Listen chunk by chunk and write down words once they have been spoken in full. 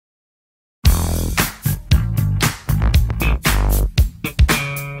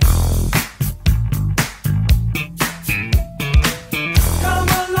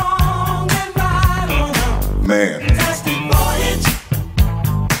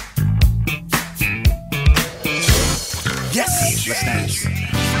Let's dance.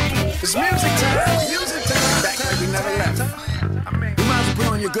 It's music time. Music time. Back like we never left. You might as well put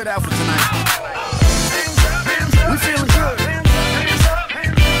on your good outfit tonight. We feeling good.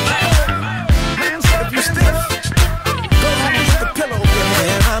 If you stiff, go home and put the pillow over your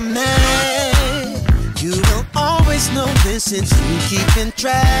head. Where I'm at, you will always know this since you keeping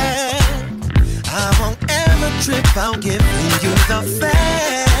track. I won't ever trip out giving you the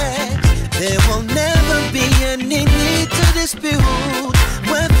facts. There will never be any need to dispute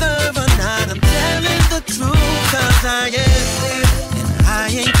whether or not I'm telling the truth. Cause I am, and I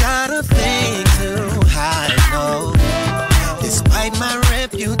ain't got a thing to hide, no, despite my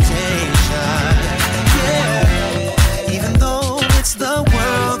reputation. Yeah, even though it's the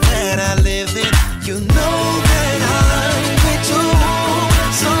world that I live in, you know that I'm with you.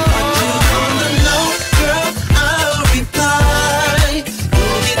 So what you wanna know, girl, I'll reply.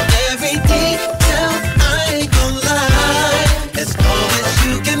 You'll get every detail, I ain't gon' lie. As long as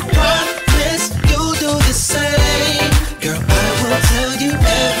you can promise you'll do the same, girl, I will tell you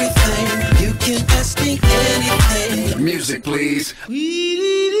everything. You can ask me anything. Music, please.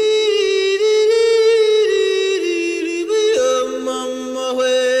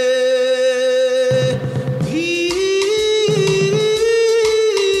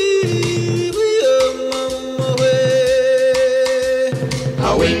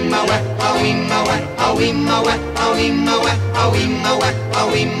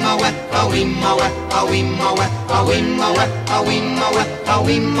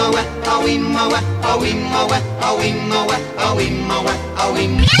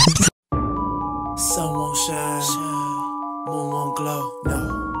 Sun won't shine, moon won't glow. No,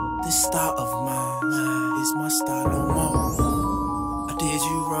 this style of mine is my style no more. I did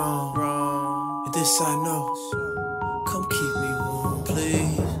you wrong, and this I know. Come keep me warm,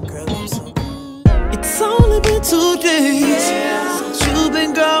 please, girl, I'm so cold. It's only been 2 days since you've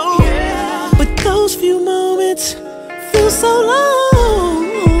been gone, but those few moments feel so long.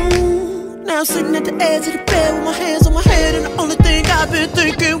 Now I'm sitting at the edge of the bed with my hands on my head, and the only thing I've been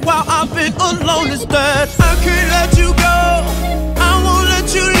thinking while I've been alone is that I can't let you go, I won't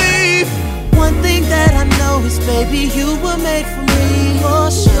let you leave. One thing that I know is, baby, you were made for me, for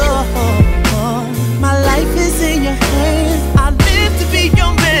sure. My life is in your hands, I live to be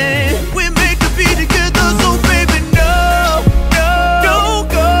your man. We're made to be together, so baby, no, don't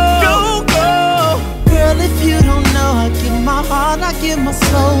go, don't go. Girl, if you don't know, I give my heart, I give my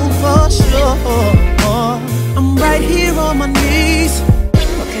soul, for sure. I'm right here on my knees.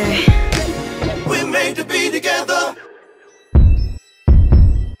 Okay. We're made to be together.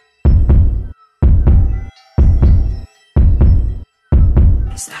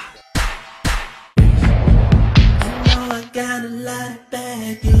 Stop. I got a lot of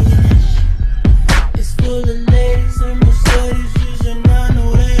baggage. It's full of ladies and Mercedes. You should not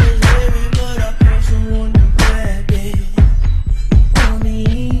know that it's heavy, but I also want to grab it for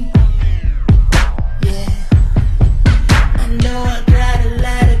me. Yeah, I know I got a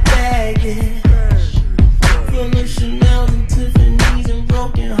lot of baggage, full of Chanel and Tiffany's and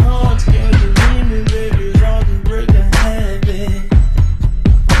broken hearts. Girl, believe me, baby, it's hard to break a habit.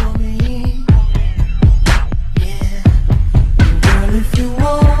 If you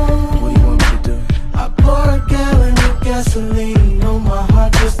want, what do you want me to do? I pour a gallon of gasoline on my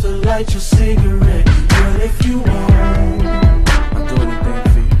heart just to light your cigarette. Girl, if you want, I'll do anything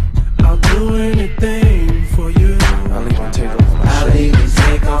for you. I'll do anything for you. I'll even take off my shades. I'll even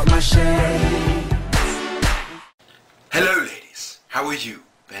take off my shades. Hello ladies, how are you?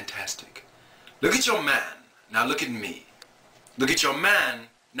 Fantastic. Look at your man, now look at me. Look at your man,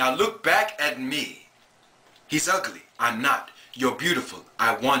 now look back at me. He's ugly, I'm not. You're beautiful,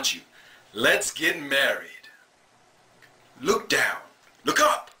 I want you. Let's get married. Look down, look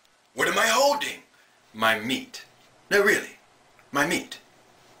up. What am I holding? My meat. No, really, my meat.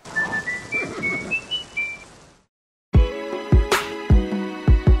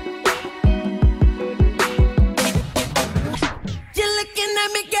 You're looking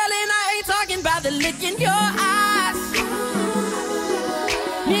at me, girl, and I ain't talking about the look in your eyes.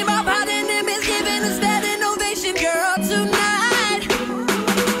 Need my body and them is giving a standing ovation, girl, tonight.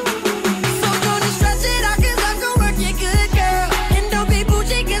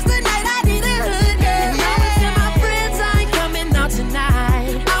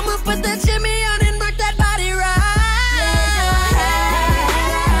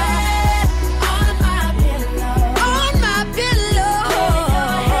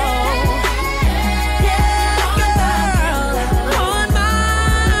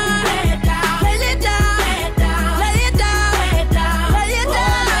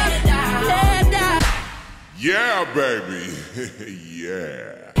 Yeah, baby.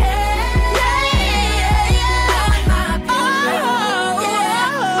 Yeah.